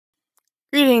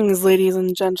Greetings, ladies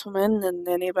and gentlemen, and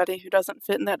anybody who doesn't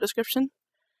fit in that description.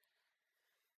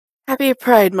 Happy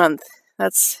Pride Month.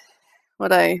 That's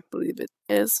what I believe it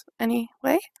is,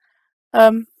 anyway.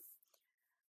 Um,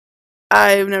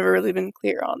 I've never really been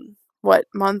clear on what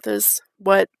month is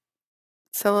what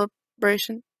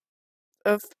celebration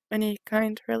of any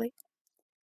kind, really.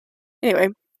 Anyway,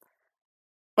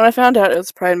 when I found out it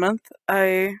was Pride Month,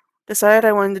 I decided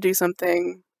I wanted to do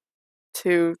something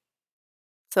to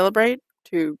celebrate,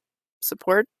 to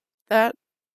support that.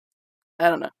 I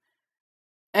don't know.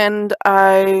 And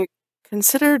I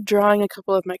considered drawing a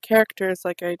couple of my characters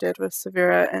like I did with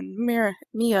Severa and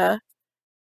Mia,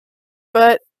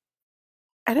 but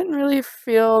I didn't really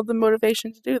feel the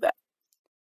motivation to do that.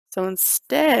 So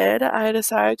instead, I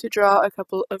decided to draw a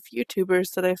couple of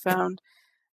YouTubers that I found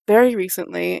very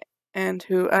recently and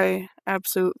who I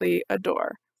absolutely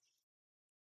adore.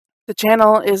 The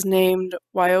channel is named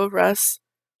Wyo Russ,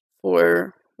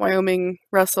 for Wyoming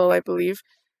Russell, I believe.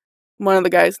 One of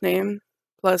the guys' name,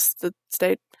 plus the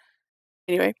state.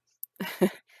 Anyway.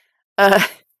 uh,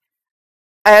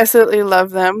 I absolutely love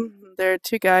them. They're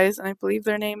two guys, and I believe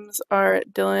their names are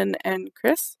Dylan and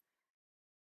Chris.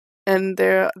 And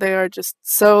they are just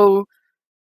so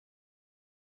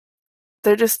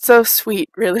they're just so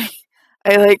sweet, really.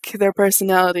 I like their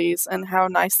personalities and how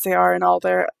nice they are in all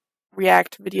their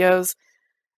React videos.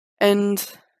 And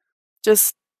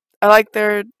just I like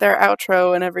their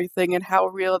outro and everything and how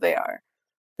real they are.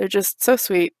 They're just so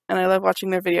sweet, and I love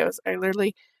watching their videos. I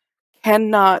literally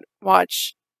cannot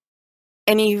watch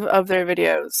any of their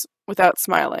videos without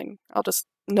smiling. I'll just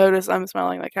notice I'm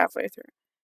smiling like halfway through.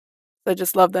 I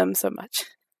just love them so much.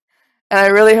 And I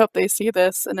really hope they see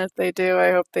this, and if they do,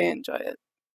 I hope they enjoy it.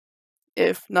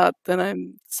 If not, then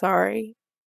I'm sorry.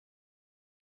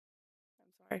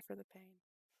 I'm sorry for the pain.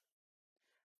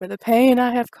 For the pain I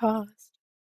have caused.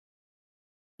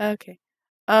 Okay.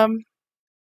 Um,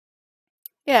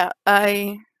 yeah,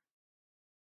 I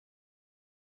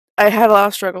had a lot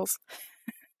of struggles.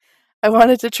 I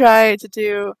wanted to try to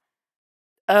do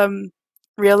um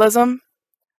realism,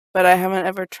 but I haven't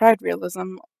ever tried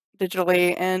realism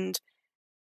digitally, and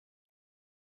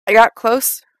I got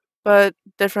close, but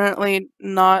definitely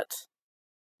not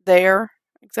there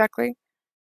exactly.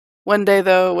 One day,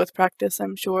 though, with practice,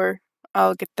 I'm sure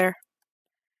I'll get there.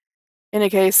 In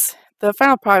any case, the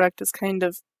final product is kind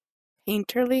of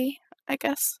painterly, I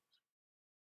guess.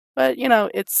 But, you know,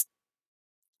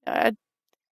 uh,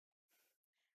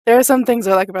 there are some things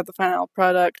I like about the final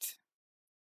product,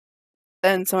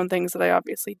 and some things that I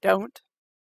obviously don't.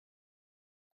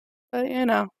 But, you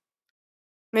know,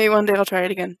 maybe one day I'll try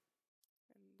it again.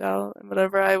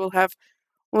 Whatever I will have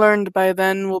learned by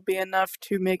then will be enough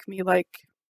to make me like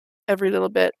every little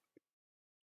bit.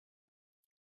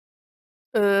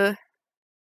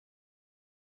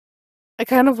 I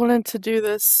kind of wanted to do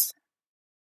this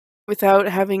without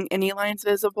having any lines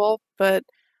visible, but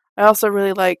I also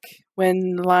really like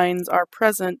when lines are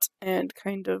present and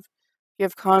kind of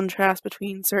give contrast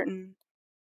between certain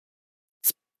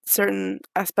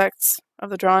aspects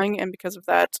of the drawing, and because of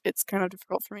that, it's kind of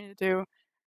difficult for me to do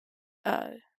uh,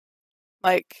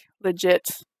 like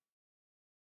legit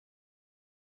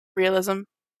realism,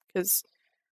 because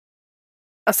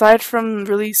aside from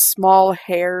really small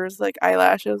hairs like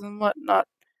eyelashes and whatnot,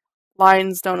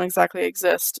 lines don't exactly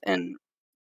exist in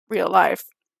real life.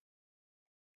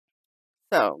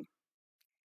 So,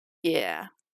 yeah.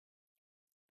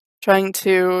 Trying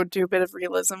to do a bit of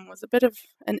realism was a bit of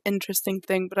an interesting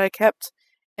thing, but I kept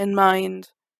in mind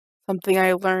something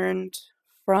I learned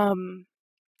from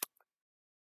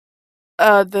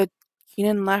the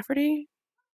Keenan Lafferty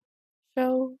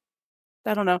show.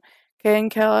 I don't know. Kay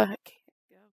and Kella.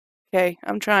 Okay,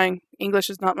 I'm trying. English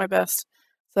is not my best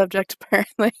subject,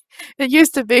 apparently. It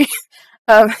used to be.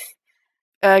 Um,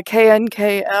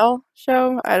 KNKL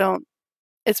show. I don't.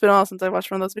 It's been a while since I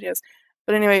watched one of those videos.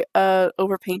 But anyway,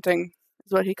 overpainting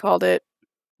is what he called it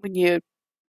when you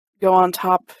go on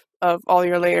top of all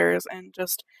your layers and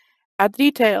just add the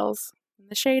details and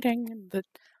the shading and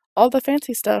all the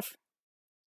fancy stuff.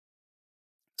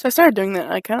 So I started doing that,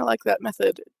 and I kind of like that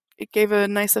method. It gave a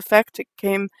nice effect. It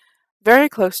came very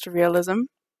close to realism.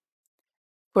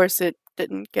 Of course, it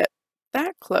didn't get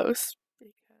that close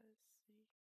because,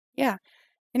 yeah.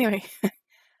 Anyway,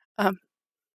 um,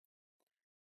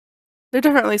 there are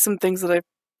definitely some things that I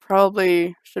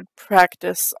probably should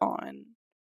practice on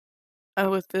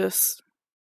with this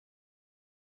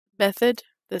method,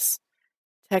 this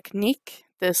technique,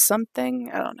 this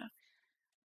something. I don't know.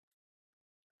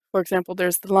 For example,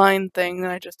 there's the line thing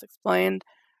that I just explained.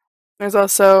 There's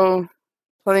also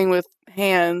playing with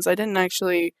hands. I didn't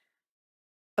actually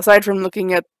aside from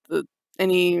looking at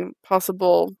any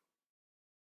possible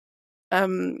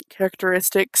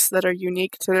characteristics that are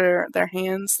unique to their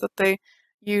hands that they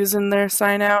use in their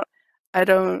sign out, I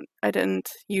didn't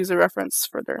use a reference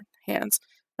for their hands.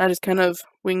 I just kind of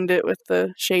winged it with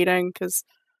the shading because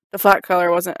the flat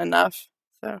color wasn't enough.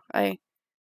 So I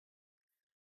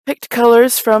picked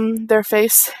colors from their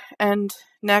face and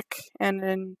neck, and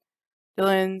in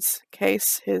Dylan's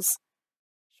case, his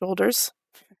shoulders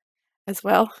as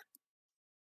well,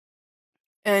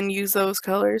 and use those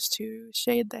colors to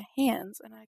shade the hands.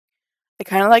 And I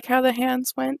kind of like how the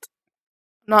hands went.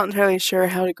 I'm not entirely sure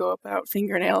how to go about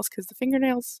fingernails because the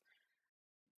fingernails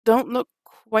don't look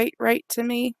quite right to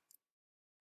me.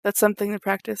 That's something to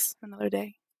practice another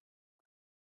day.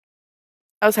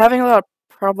 I was having a lot of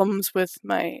problems with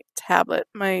my tablet,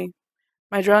 my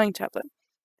drawing tablet,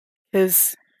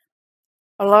 because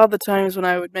a lot of the times when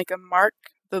I would make a mark,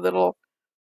 the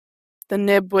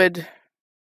nib would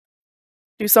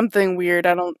do something weird.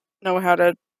 I don't know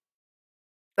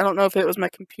if it was my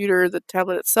computer, the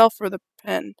tablet itself, or the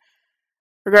pen.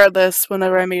 Regardless,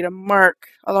 whenever I made a mark,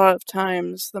 a lot of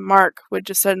times the mark would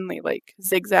just suddenly like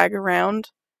zigzag around,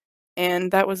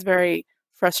 and that was very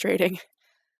frustrating.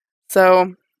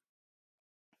 So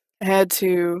I had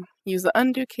to use the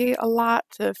undo key a lot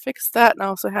to fix that, and I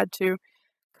also had to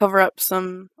cover up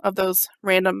some of those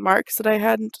random marks that I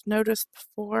hadn't noticed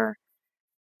before.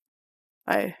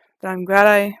 I'm glad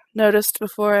I noticed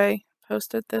before I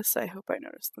posted this. I hope I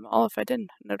noticed them all. If I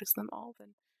didn't notice them all, then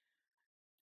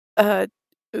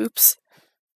oops.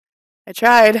 I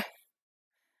tried.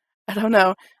 I don't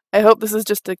know. I hope this is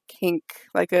just a kink,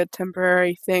 like a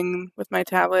temporary thing with my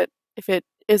tablet. If it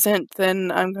isn't,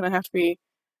 then I'm gonna have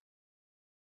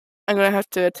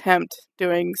to attempt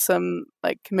doing some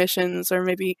like commissions or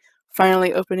maybe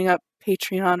finally opening up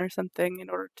Patreon or something in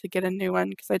order to get a new one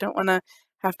because I don't want to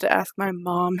have to ask my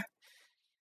mom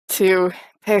to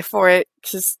pay for it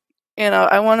because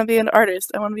I want to be an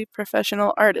artist. I want to be a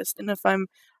professional artist, and if I'm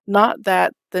not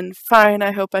that, then fine.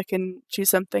 I hope I can choose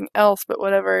something else. But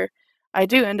whatever I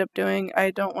do end up doing,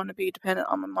 I don't want to be dependent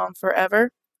on my mom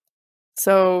forever.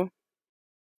 So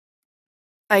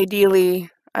ideally,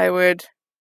 I would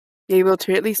be able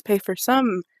to at least pay for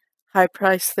some high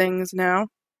price things now.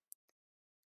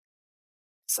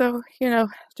 So,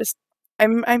 just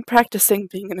I'm practicing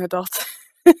being an adult.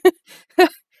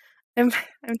 I'm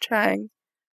I'm trying.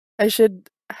 I should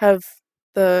have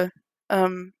the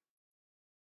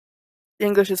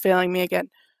English is failing me again.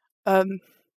 Um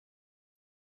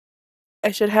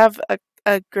I should have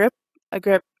a grip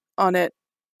on it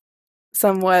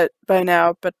somewhat by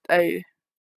now, but I'm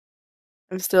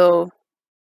still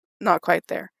not quite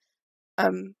there.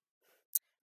 Um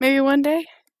Maybe one day.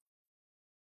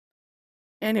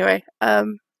 Anyway,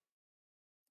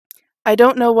 I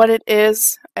don't know what it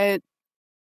is.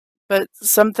 But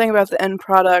something about the end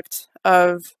product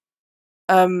of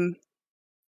um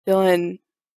Dylan,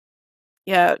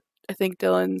 yeah, I think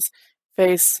Dylan's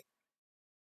face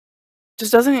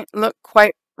just doesn't look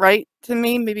quite right to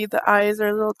me. Maybe the eyes are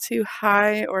a little too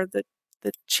high or the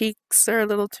cheeks are a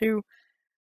little too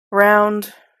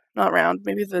round. Not round,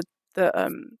 maybe the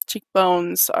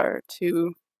cheekbones are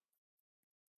too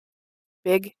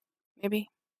big, maybe.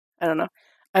 I don't know.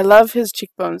 I love his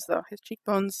cheekbones though. His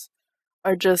cheekbones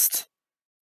are just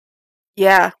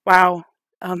yeah, wow.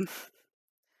 Um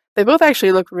They both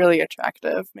actually look really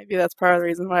attractive. Maybe that's part of the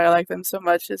reason why I like them so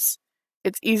much is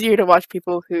it's easier to watch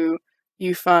people who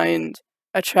you find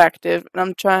attractive. And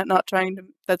I'm not trying to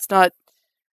that's not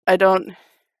I don't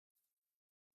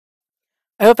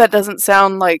I hope that doesn't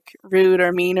sound like rude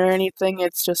or mean or anything.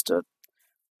 It's just a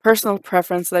personal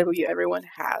preference that I believe everyone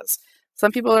has.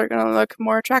 Some people are going to look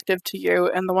more attractive to you,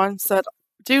 and the ones that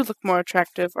do look more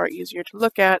attractive are easier to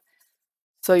look at,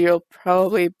 so you'll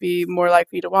probably be more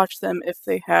likely to watch them if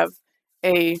they have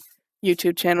a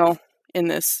YouTube channel in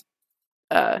this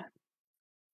uh,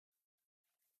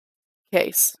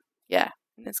 case. Yeah,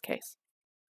 in this case.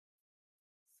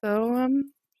 So,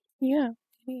 yeah.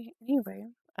 Anyway,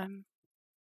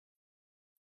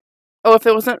 oh, if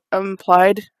it wasn't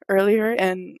implied earlier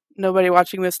and nobody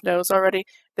watching this knows already,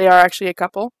 they are actually a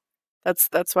couple. That's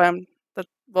why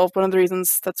one of the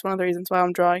reasons that's one of the reasons why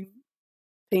I'm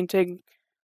painting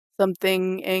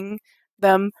something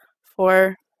them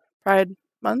for Pride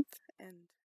Month, and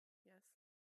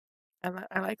yes,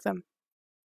 I like them.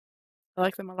 I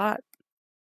like them a lot.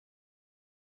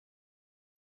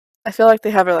 I feel like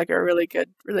they have like a really good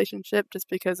relationship just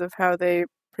because of how they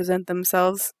present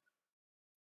themselves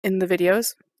in the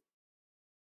videos.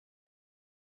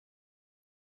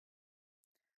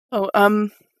 Oh,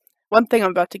 one thing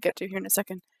I'm about to get to here in a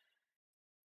second.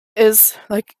 is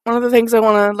like one of the things I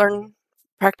want to learn,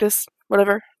 practice,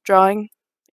 whatever, drawing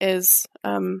is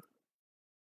like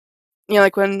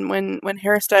when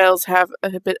hairstyles have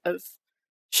a bit of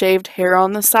shaved hair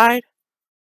on the side,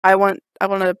 I want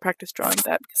to practice drawing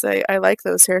that because I like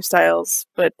those hairstyles,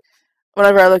 but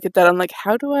whenever I look at that, I'm like,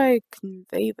 how do I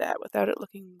convey that without it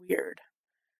looking weird?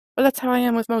 But that's how I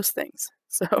am with most things.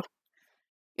 So,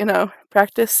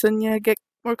 practice and you get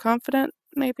more confident,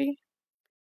 maybe.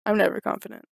 I'm never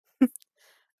confident.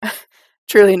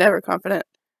 Truly never confident.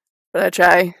 But I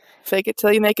try. Fake it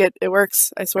till you make it. It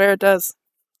works. I swear it does.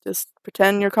 Just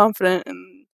pretend you're confident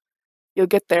and you'll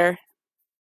get there.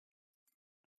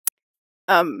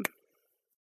 I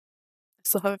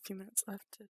still have a few minutes left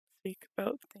to speak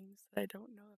about things that I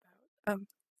don't know about.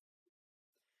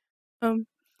 Um,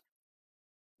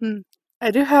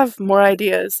 I do have more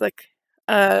ideas. Like,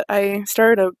 I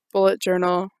started a bullet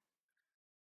journal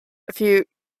a few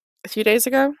days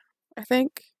ago, I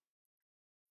think.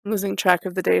 I'm losing track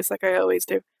of the days like I always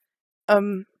do.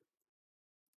 And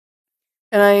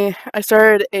I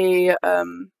started a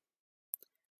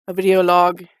video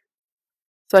log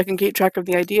so I can keep track of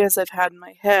the ideas I've had in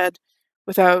my head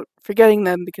without forgetting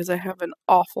them because I have an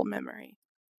awful memory.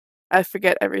 I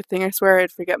forget everything. I swear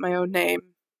I'd forget my own name.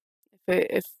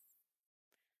 If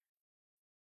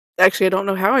actually I don't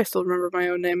know how I still remember my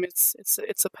own name.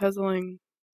 It's a puzzling.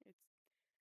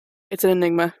 It's an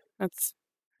enigma. That's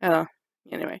I don't know.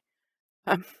 Anyway,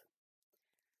 um,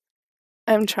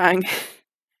 I'm trying.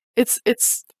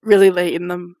 It's really late in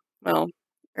the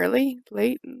early,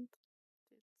 late.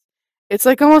 It's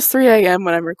like almost 3 a.m.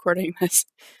 when I'm recording this,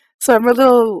 so I'm a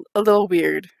little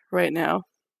weird right now.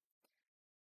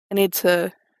 I need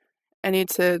to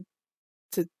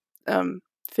to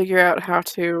figure out how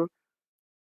to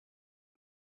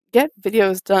get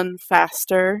videos done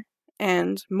faster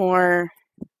and more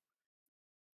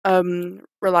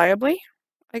reliably,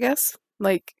 I guess.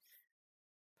 Like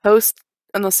post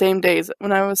on the same days.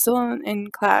 When I was still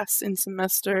in class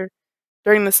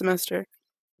during the semester,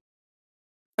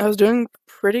 I was doing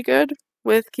pretty good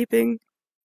with keeping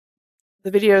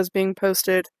the videos being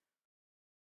posted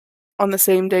on the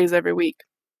same days every week.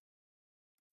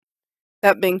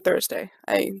 That being Thursday.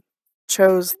 I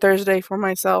chose Thursday for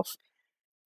myself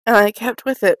and I kept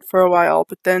with it for a while,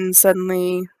 but then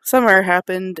suddenly summer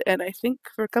happened and I think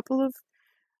for a couple of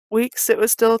weeks it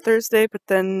was still Thursday, but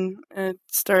then it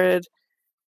started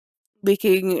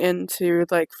leaking into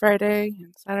like Friday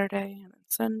and Saturday and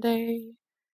Sunday,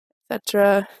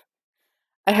 etc.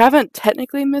 I haven't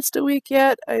technically missed a week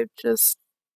yet. I've just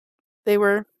they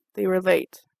were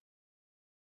late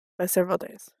by several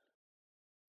days.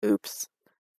 Oops.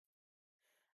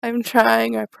 I'm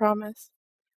trying, I promise.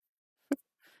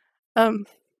 Um,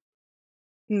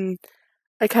 hmm,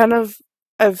 I kind of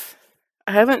I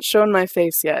haven't shown my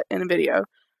face yet in a video,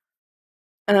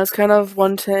 and I was kind of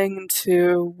wanting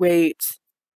to wait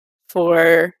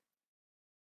for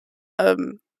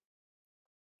um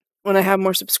when I have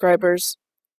more subscribers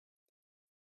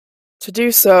to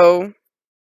do so.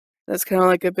 That's kind of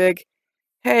like a big,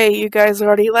 hey, you guys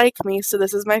already like me, so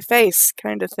this is my face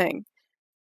kind of thing.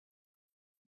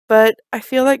 But I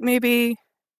feel like maybe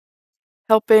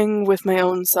helping with my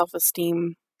own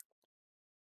self-esteem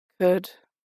could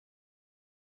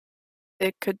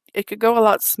it could go a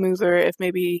lot smoother if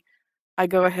maybe I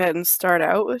go ahead and start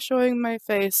out with showing my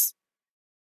face.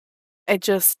 It's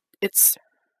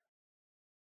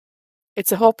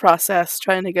a whole process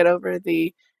trying to get over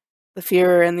the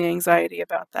fear and the anxiety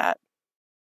about that.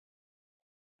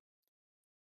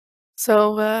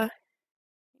 So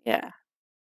yeah.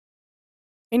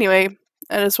 Anyway,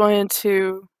 I just wanted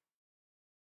to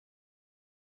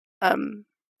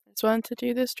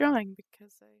do this drawing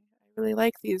because I really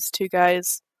like these two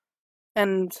guys,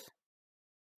 and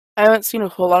I haven't seen a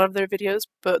whole lot of their videos,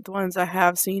 but the ones I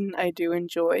have seen I do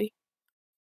enjoy,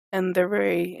 and they're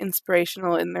very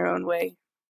inspirational in their own way.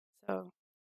 So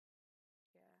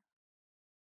yeah.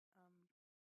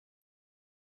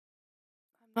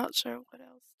 I'm not sure what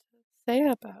else to say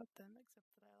about them except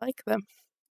that I like them.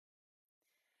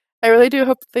 I really do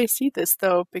hope they see this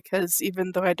though, because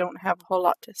even though I don't have a whole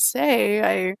lot to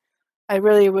say, I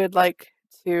really would like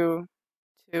to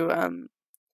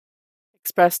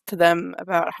express to them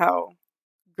about how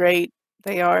great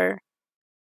they are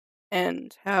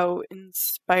and how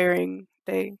inspiring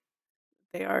they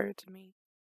are to me.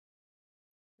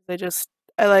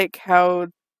 I like how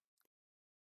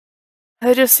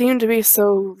they just seem to be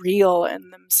so real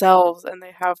in themselves and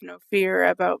they have no fear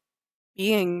about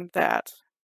being that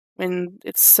when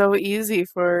it's so easy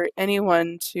for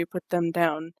anyone to put them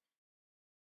down.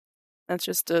 That's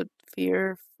just a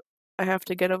fear I have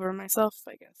to get over myself,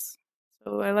 I guess.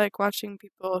 So I like watching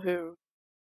people who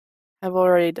have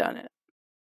already done it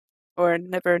or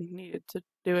never needed to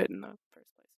do it in the first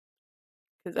place.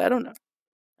 Because I don't know.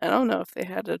 I don't know if they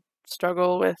had to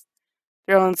struggle with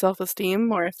their own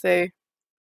self-esteem or if they're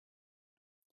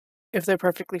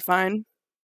perfectly fine.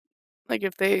 Like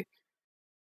if they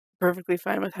perfectly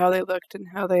fine with how they looked and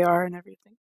how they are and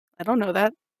everything. I don't know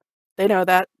that. They know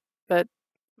that, but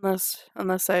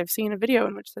unless I've seen a video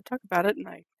in which they talk about it and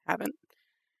I haven't,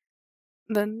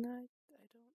 then I don't know.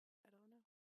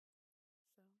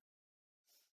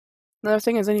 So another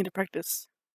thing is I need to practice.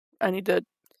 I need to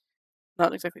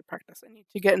not exactly practice. I need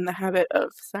to get in the habit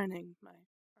of signing my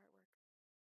artwork.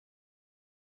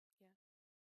 Yeah.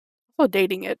 Also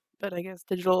dating it, but I guess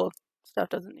digital stuff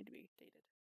doesn't need to be dated.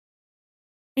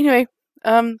 Anyway,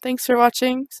 thanks for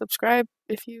watching. Subscribe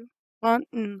if you want,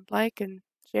 and like and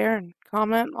share and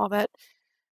comment, all that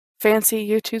fancy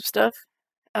YouTube stuff.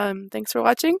 Thanks for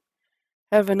watching.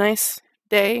 Have a nice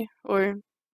day or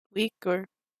week or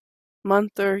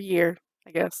month or year,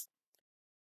 I guess.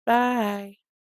 Bye.